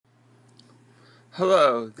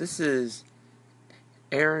Hello, this is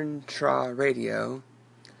Aaron Tra Radio,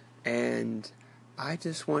 and I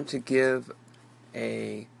just want to give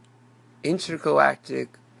a intergalactic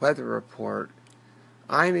weather report.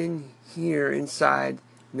 I'm in here inside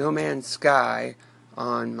No Man's Sky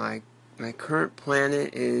on my current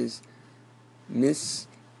planet is Miss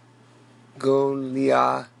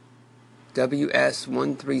Golia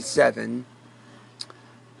WS137.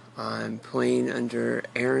 I'm playing under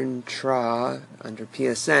Aaron Tra, under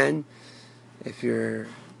PSN, if you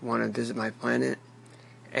want to visit my planet.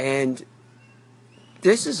 And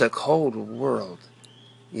this is a cold world.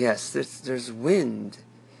 Yes, there's wind.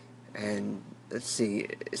 And let's see,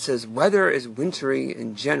 it says weather is wintry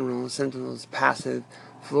in general, sentinel is passive,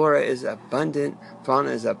 flora is abundant,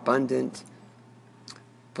 fauna is abundant.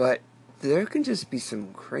 But there can just be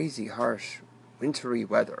some crazy harsh wintry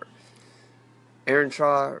weather. Aaron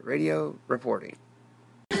Shaw Radio reporting.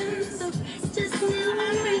 I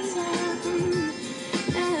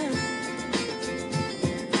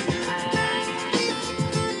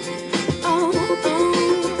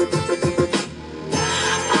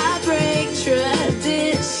break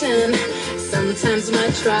tradition. Sometimes my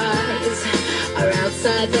tries are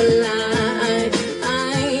outside the line.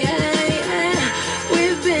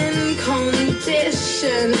 We've been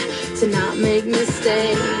conditioned to not make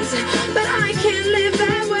mistakes, but I can't live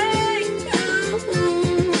that way.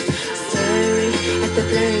 Staring at the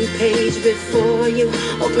blank page before you,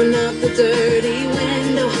 open up the dirty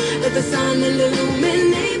window, let the sun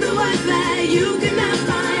illuminate the words that you cannot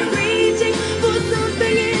find. Reaching for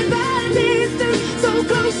something in the distance, so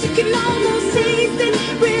close you can almost taste it.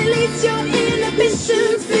 Release your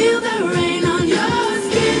inhibitions, feel the rain on your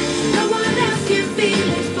skin. No one else can feel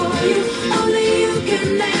it for you, only you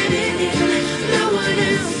can let it in. No one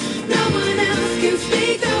else can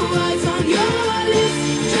speak the words on your lips.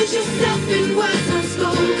 Drench yourself in words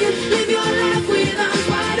unspoken, live your life with arms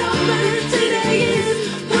wide open. Today is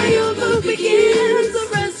where your book begins, the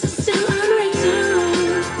rest is still unwritten.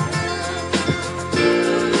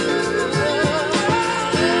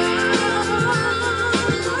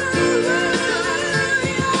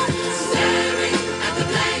 Staring at the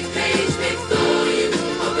blank page before you,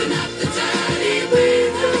 open up the dirty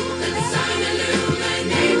window, let the sun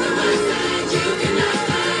illuminate the words that you cannot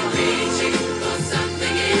find. Reaching for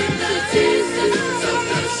something in the distance, so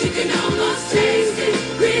close you can almost taste it.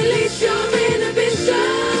 Release your inhibitions.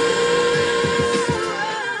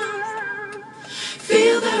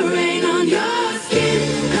 Feel the rain on your skin.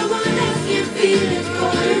 No one else can feel it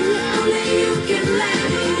for you, only you can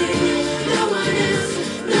let it in. No one else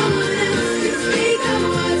can speak the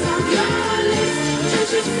words on your lips.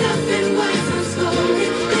 Drench yourself in words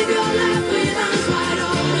unspoken, live your life with arms wide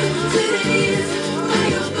open. Today is where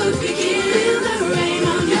your book begins. Feel the rain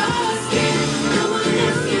on your skin. No one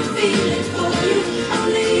else can feel it for you,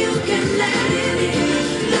 only you can let it in.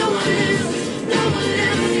 No one else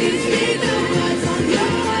can speak the words on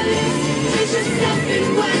your lips. Drench yourself in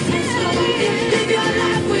words unspoken, live your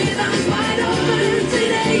life with arms wide open.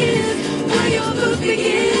 Today is where your book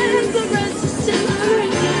begins. The rest is still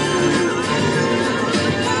unwritten.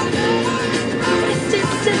 The rest is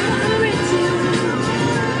still unwritten.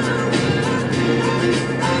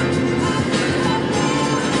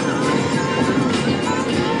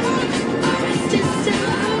 The rest is still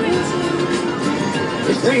unwritten.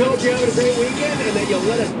 We hope you have a great weekend and that you'll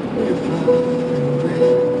let us.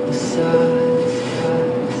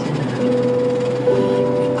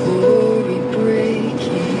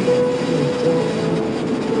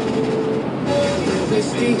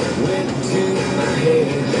 Misty went to my head,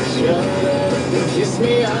 shut up and kiss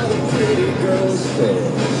me, all the pretty girls said.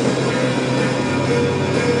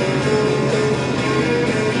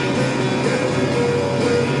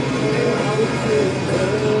 All the pretty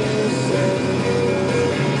girls said.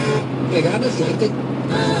 Oiga, ¿me siente?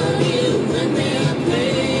 Love you when they're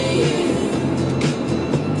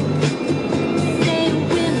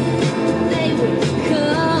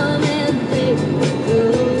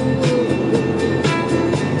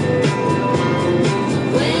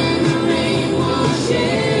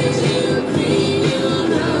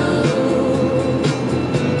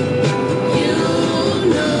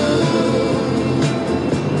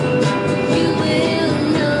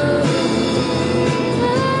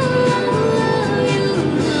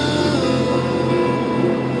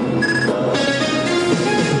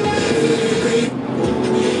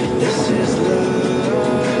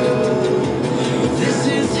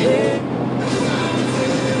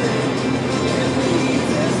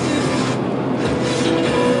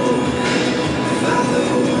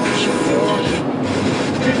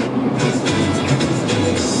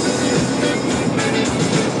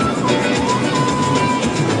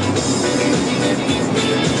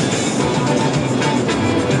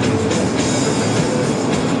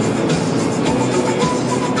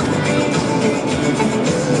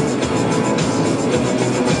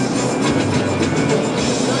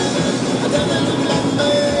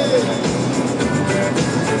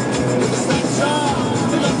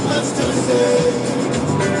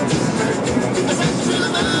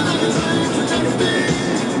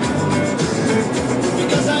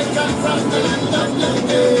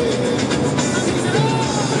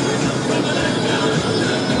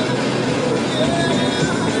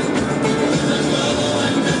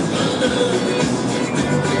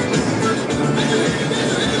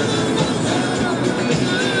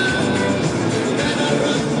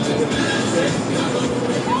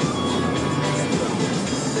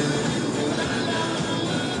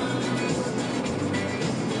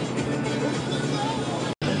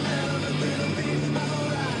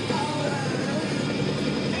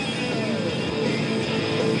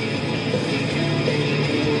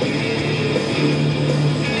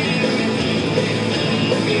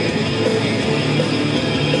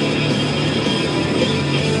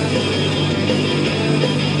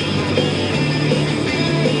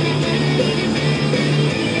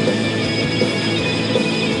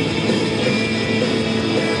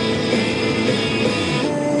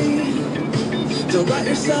write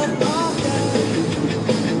yourself off now.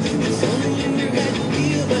 It's only in your head you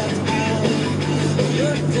feel left out.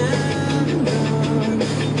 You're down now.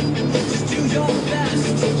 Just do your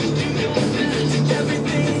best. Teach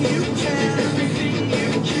everything you can.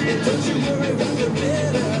 Don't you worry about the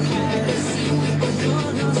bitter heads. I'm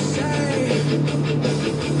gonna say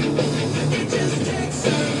it just takes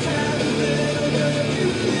some time, little girl.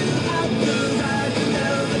 You have to ride.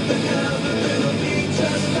 Everything will be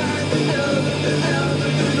just fine.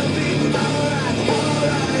 Everything will be alright,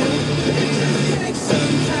 alright. It just takes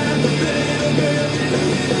some time, little girl.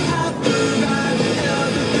 You have to ride.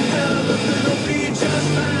 Everything will be just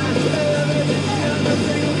fine. Everything will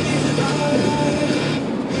be alright.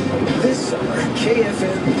 This summer,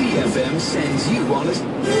 KFM BFM sends you on a It's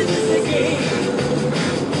a game.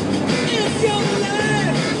 It's your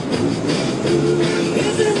life.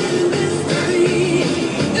 It's a mystery.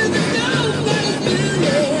 It's nobody's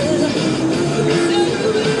business.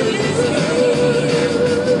 Nobody's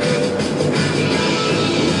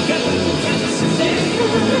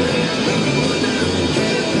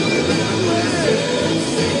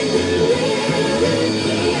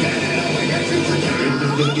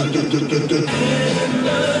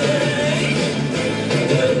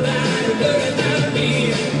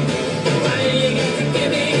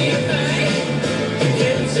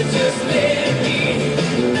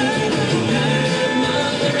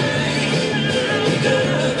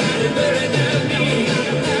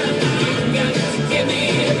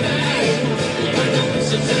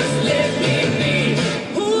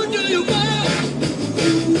Who do you want?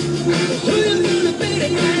 Who you gonna be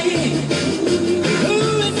tonight? Who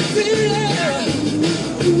is the thriller?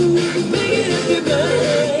 Making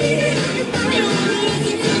everybody. You wanna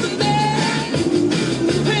listen to the man?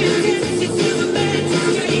 Pay attention to the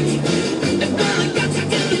magistrate. And all I got to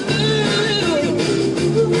get the move.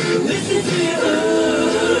 Listen to your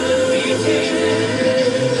heart beating.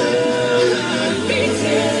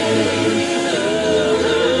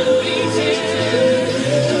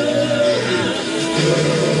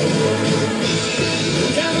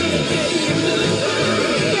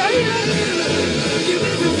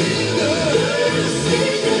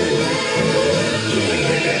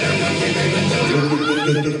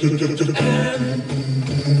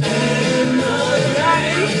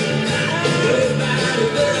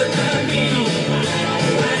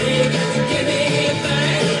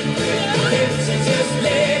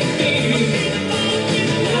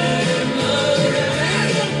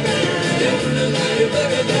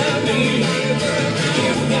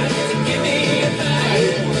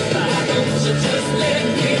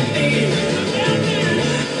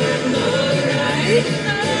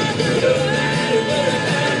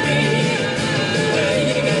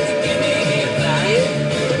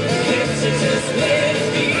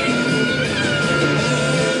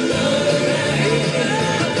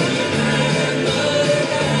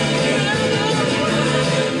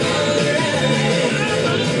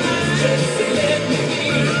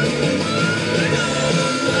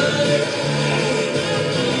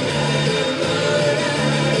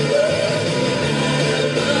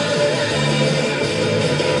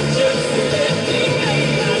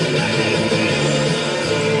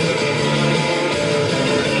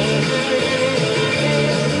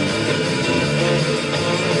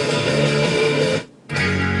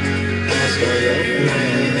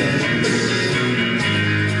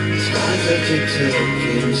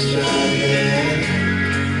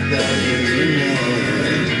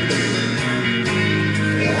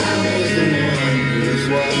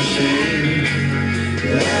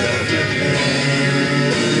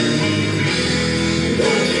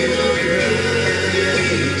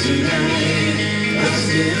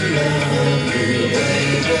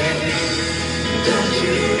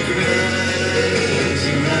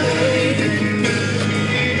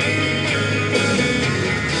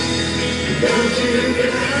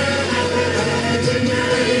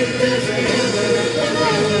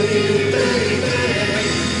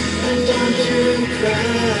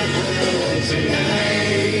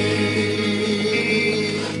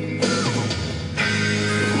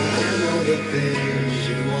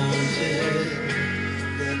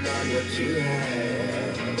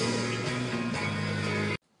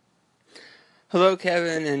 Hello,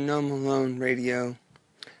 Kevin and No Malone Radio.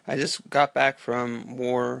 I just got back from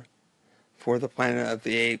War for the Planet of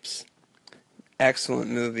the Apes. Excellent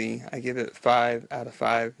movie. I give it 5 out of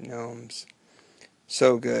 5 gnomes.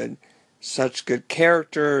 So good. Such good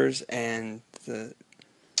characters, and the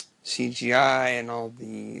CGI and all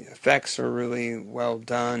the effects are really well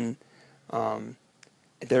done.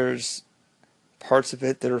 There's parts of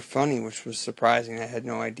it that are funny, which was surprising. I had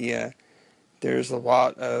no idea. There's a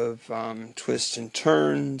lot of twists and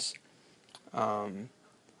turns,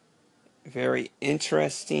 very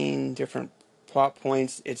interesting, different plot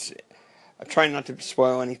points. I'm trying not to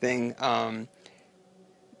spoil anything.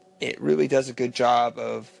 It really does a good job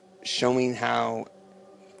of showing how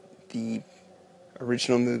the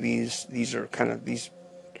original movies, these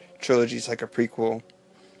trilogies like a prequel,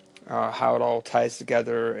 how it all ties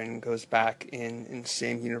together and goes back in the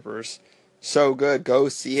same universe. So good. Go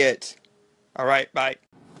see it. All right, bye.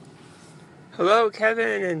 Hello,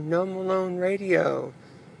 Kevin and No Malone Radio.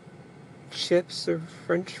 Chips or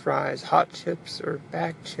French fries? Hot chips or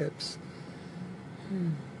bag chips?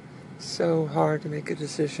 So hard to make a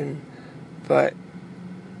decision, but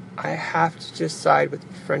I have to just side with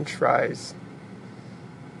French fries.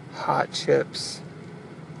 Hot chips,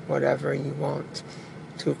 whatever you want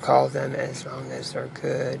to call them, as long as they're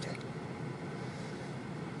good.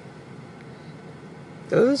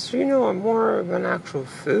 Those, are more of an actual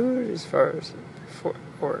food as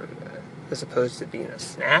opposed to being a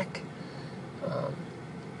snack.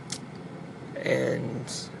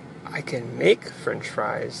 And I can make French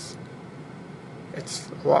fries. It's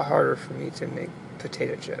a lot harder for me to make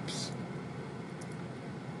potato chips.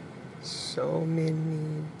 So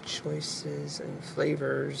many choices and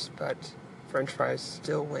flavors, but French fries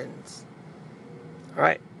still wins.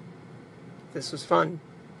 Alright, this was fun.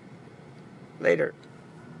 Later.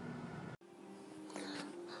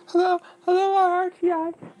 Hello,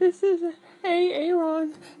 RTI. This is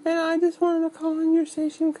Aaron, and I just wanted to call on your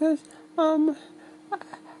station because I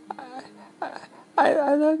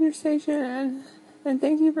love your station, and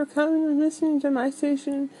thank you for coming and listening to my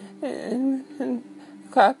station and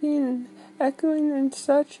clapping and echoing and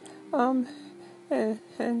such.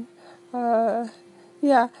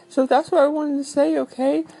 Yeah. So that's what I wanted to say.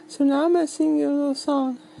 Okay. So now I'm gonna sing you a little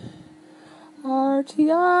song.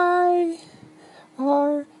 RTI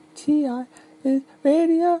is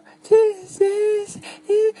Radio Texas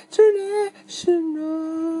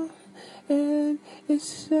International, and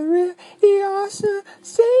it's a really awesome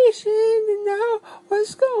station to know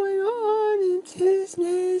what's going on in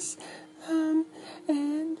business, and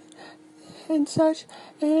such,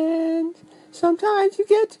 and sometimes you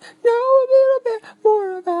get to know a little bit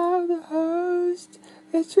more about the host.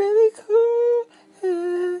 It's really cool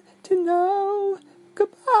to know.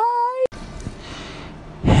 Goodbye.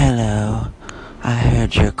 Hello, I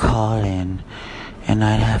heard your call in, and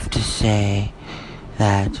I'd have to say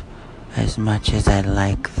that as much as I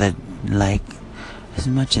love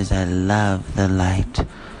the light,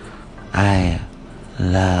 I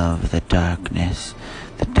love the darkness.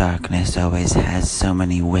 The darkness always has so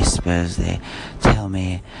many whispers, they tell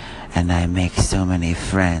me, and I make so many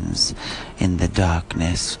friends in the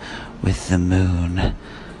darkness with the moon.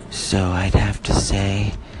 So I'd have to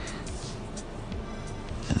say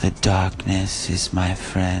the darkness is my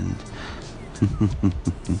friend.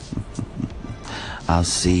 I'll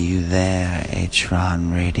see you there,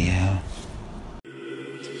 H-Ron Radio.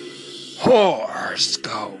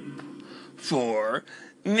 Horoscope for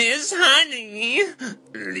Miss Honey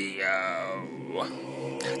Leo.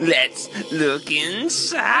 Let's look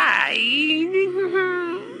inside.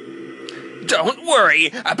 Don't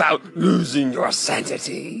worry about losing your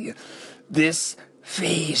sanity. This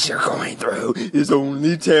phase you're going through is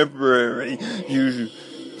only temporary. You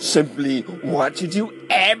simply want to do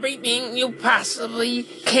everything you possibly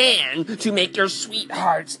can to make your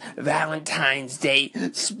sweetheart's Valentine's Day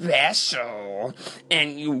special.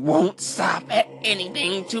 And you won't stop at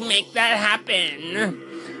anything to make that happen.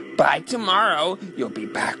 By tomorrow, you'll be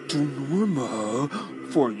back to normal.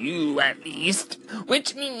 For you, at least.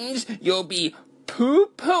 Which means you'll be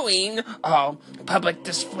poo-pooing all public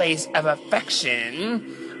displays of affection.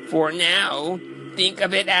 For now, think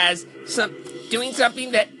of it as doing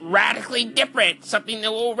something that radically different, something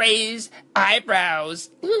that will raise eyebrows.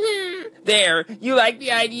 There, you like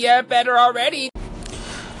the idea better already.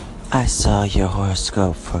 I saw your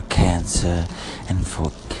horoscope for Cancer and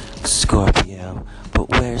for Scorpio, but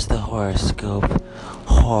where's the horoscope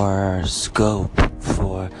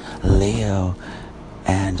for Leo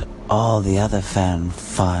and all the other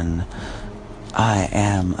fun? I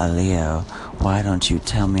am a Leo. Why don't you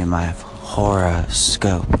tell me my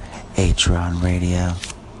horoscope, H-Ron Radio?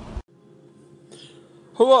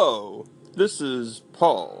 Hello, this is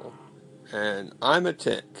Paul, and I'm a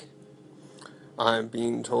tick. I'm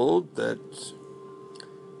being told that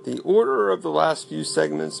the order of the last few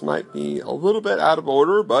segments might be a little bit out of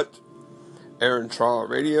order, but Aaron Traw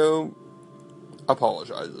Radio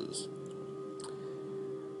apologizes.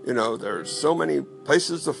 There's so many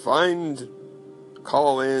places to find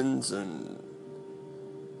call-ins and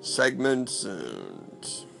segments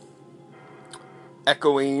and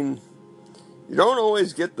echoing. You don't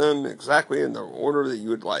always get them exactly in the order that you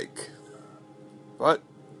would like, but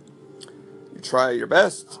you try your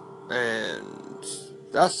best, and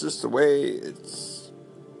that's just the way it's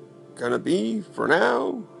gonna be for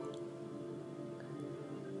now.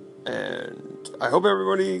 And I hope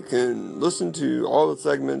everybody can listen to all the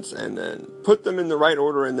segments and then put them in the right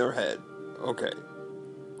order in their head. Okay.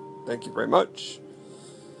 Thank you very much.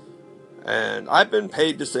 And I've been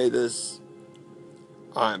paid to say this.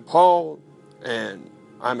 I'm Paul, and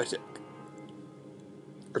I'm a tick.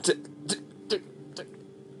 Or tick, tick, tick, tick.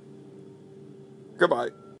 Goodbye.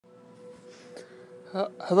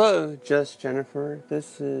 Hello, Just Jennifer.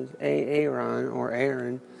 This is Aaron or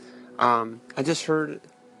Aaron. I just heard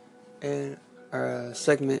a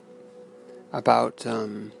segment about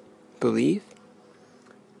belief,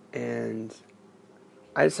 and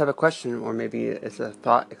I just have a question, or maybe it's a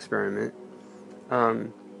thought experiment.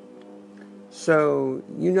 So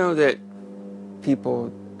you know that people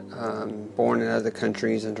born in other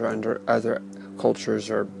countries and under other cultures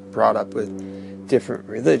are brought up with different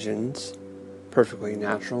religions, perfectly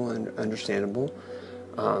natural and understandable.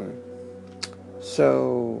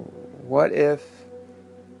 So what if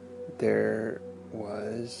there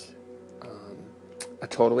was a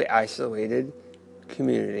totally isolated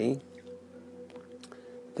community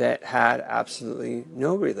that had absolutely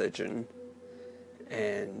no religion,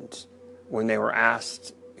 and when they were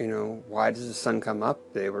asked, why does the sun come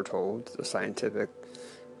up, they were told the scientific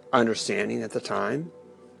understanding at the time.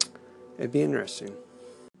 It'd be interesting.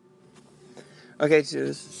 Okay,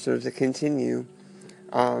 so to continue,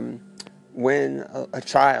 when a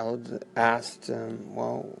child asked,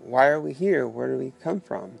 well, why are we here? Where do we come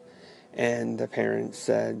from? And the parents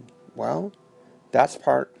said, well, that's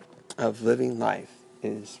part of living life,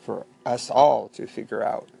 is for us all to figure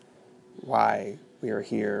out why we are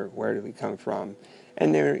here, where do we come from.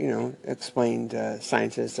 And they're, explained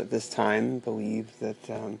scientists at this time believed that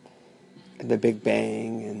the Big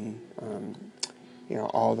Bang and,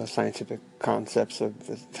 all the scientific concepts of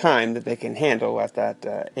the time that they can handle at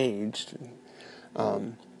that age.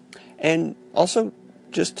 And also,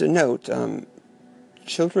 just to note,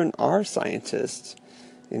 children are scientists.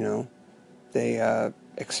 They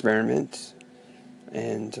experiment,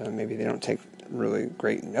 and maybe they don't take really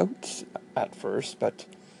great notes at first, but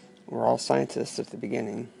we're all scientists at the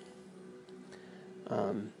beginning.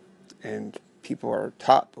 And people are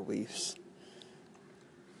taught beliefs.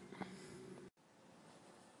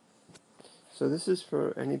 So this is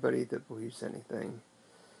for anybody that believes anything.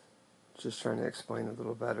 Just trying to explain a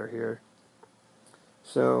little better here.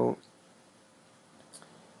 So,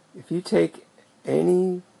 if you take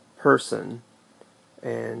any person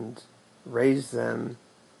and raise them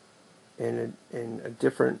in a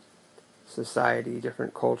different society,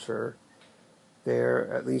 different culture, they're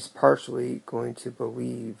at least partially going to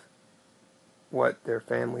believe what their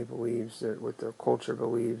family believes, or what their culture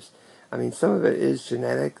believes. I mean, some of it is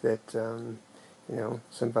genetic, that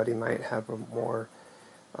somebody might have a more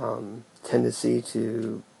tendency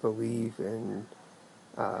to believe in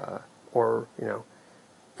or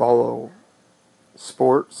follow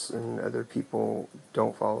sports, and other people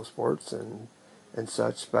don't follow sports and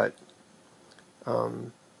such. But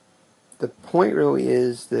the point really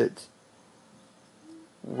is that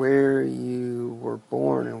where you were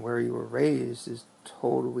born and where you were raised is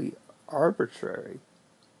totally arbitrary.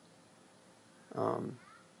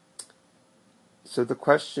 So the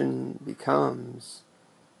question becomes,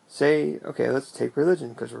 let's take religion,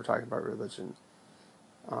 because we're talking about religion.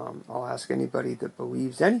 I'll ask anybody that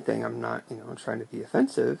believes anything. I'm not, trying to be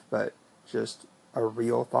offensive, but just a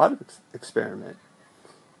real thought experiment.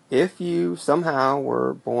 If you somehow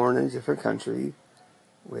were born in a different country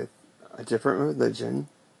with a different religion,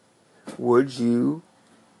 would you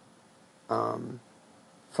find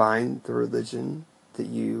the religion that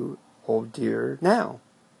you hold dear now?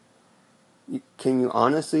 Can you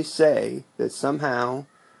honestly say that somehow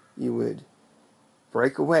you would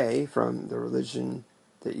break away from the religion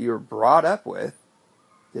that you were brought up with,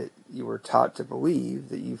 that you were taught to believe,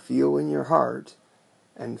 that you feel in your heart,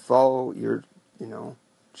 and follow your,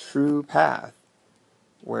 true path,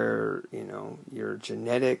 where, your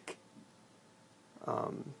genetic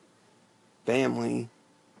family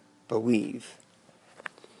believe?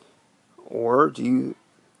 Or do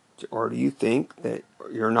you think that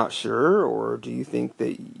you're not sure, or do you think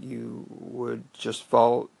that you would just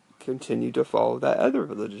continue to follow that other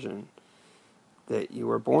religion that you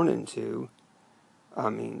were born into? I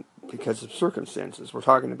mean, because of circumstances. We're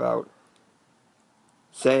talking about,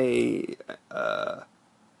 say,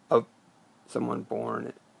 of someone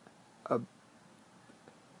born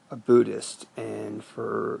a Buddhist, and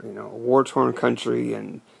for a war-torn country,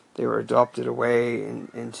 and they were adopted away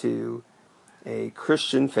into a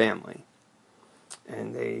Christian family,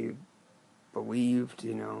 and they believed,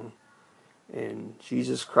 in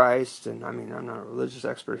Jesus Christ. And I mean, I'm not a religious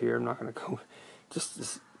expert here. I'm not going to go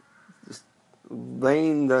just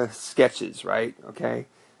laying the sketches, right? Okay,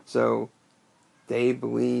 so they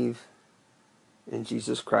believe in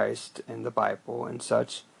Jesus Christ and the Bible and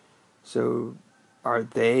such. So are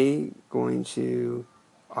they going to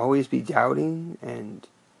always be doubting, and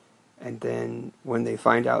then when they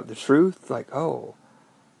find out the truth, like, oh,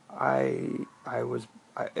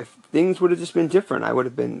 if things would have just been different, I would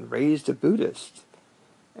have been raised a Buddhist.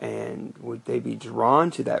 And would they be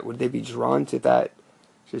drawn to that? Would they be drawn to that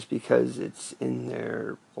just because it's in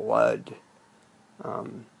their blood?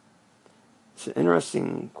 It's an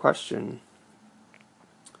interesting question,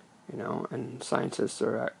 and scientists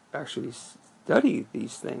are actually study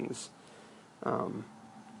these things.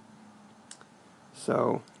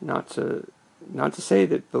 So not to say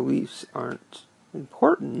that beliefs aren't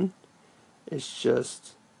important. It's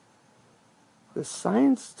just the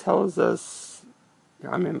science tells us.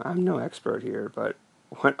 I'm no expert here, but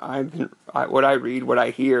what I read, what I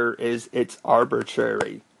hear is it's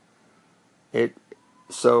arbitrary.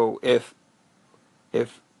 So if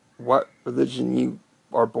what religion you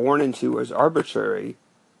are born into is arbitrary,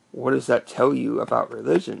 what does that tell you about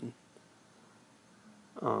religion?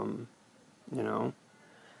 I'm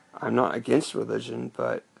not against religion,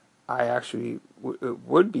 but I actually it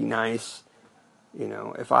would be nice,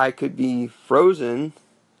 if I could be frozen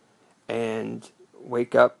and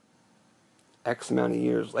wake up X amount of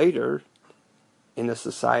years later in a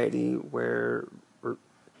society where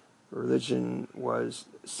religion was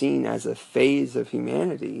seen as a phase of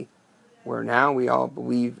humanity, where now we all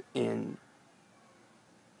believe in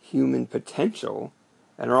human potential,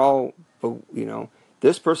 and are all,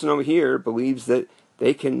 this person over here believes that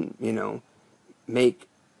they can, make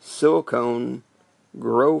silicone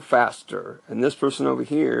grow faster, and this person over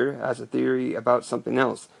here has a theory about something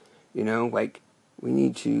else. Like, we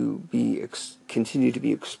need to continue to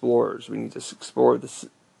be explorers. We need to explore the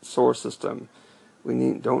solar system.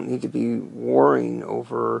 We don't need to be warring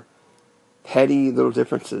over petty little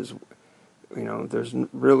differences. There's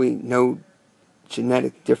really no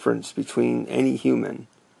genetic difference between any human.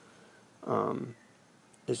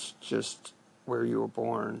 It's just where you were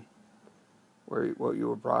born, what you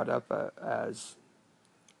were brought up as,